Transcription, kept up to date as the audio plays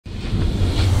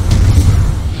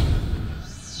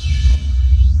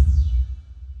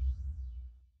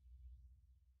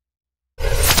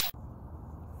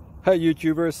Hey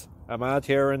YouTubers, I'm out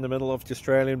here in the middle of the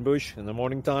Australian bush in the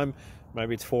morning time.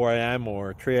 Maybe it's 4 a.m.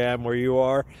 or 3 a.m. where you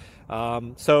are.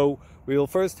 So we will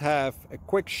first have a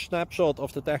quick snapshot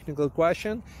of the technical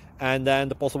question and then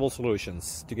the possible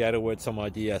solutions, together with some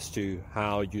ideas to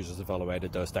how users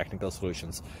evaluated those technical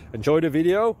solutions. Enjoy the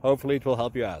video, hopefully it will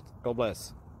help you out. God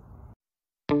bless.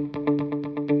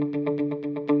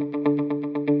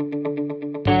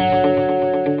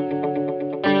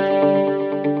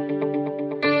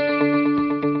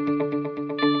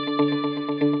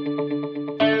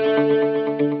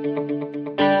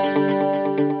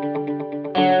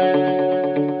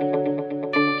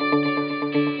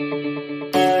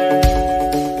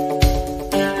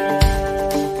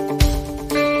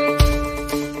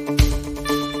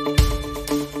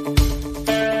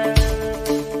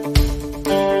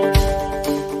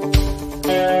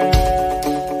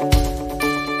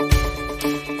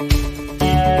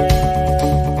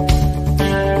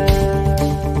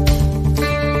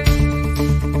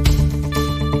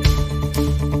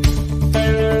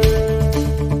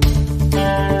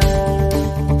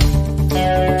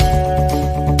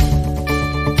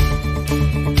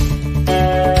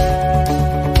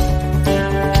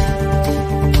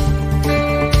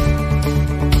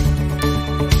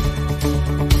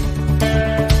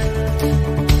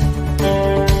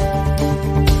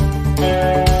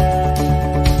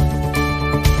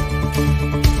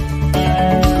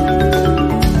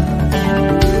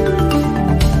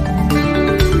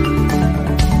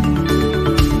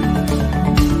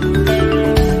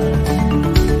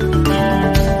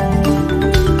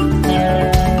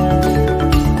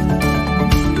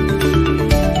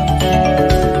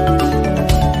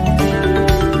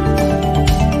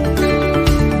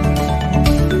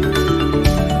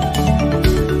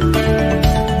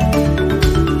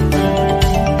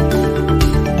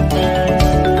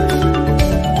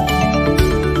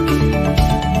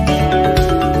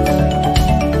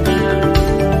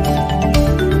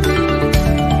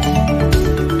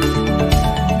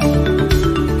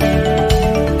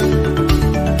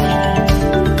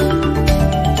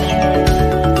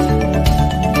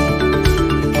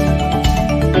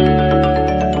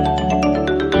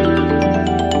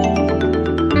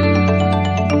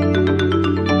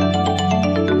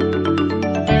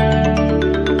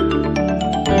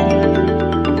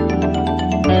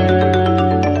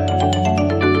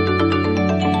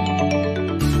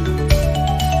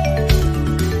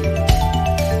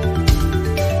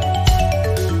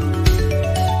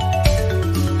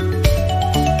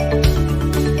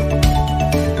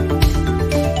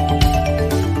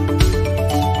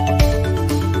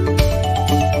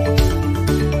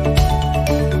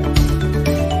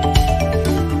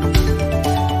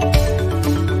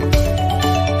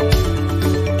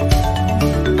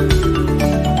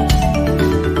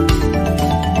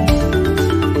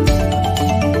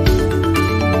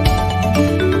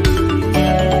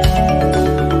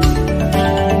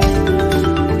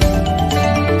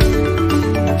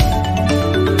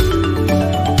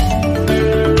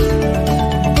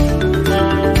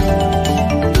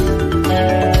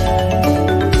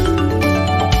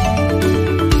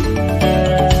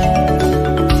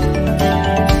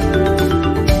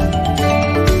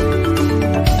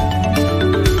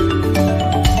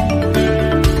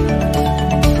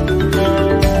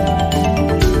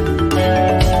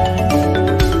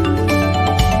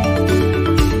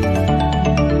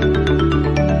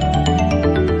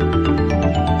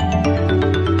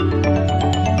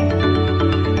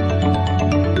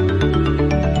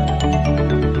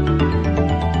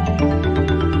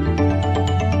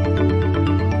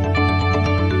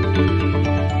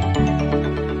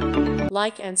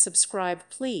 Like and subscribe,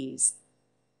 please.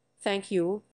 Thank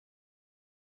you.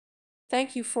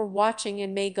 Thank you for watching,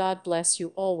 and may God bless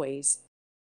you always.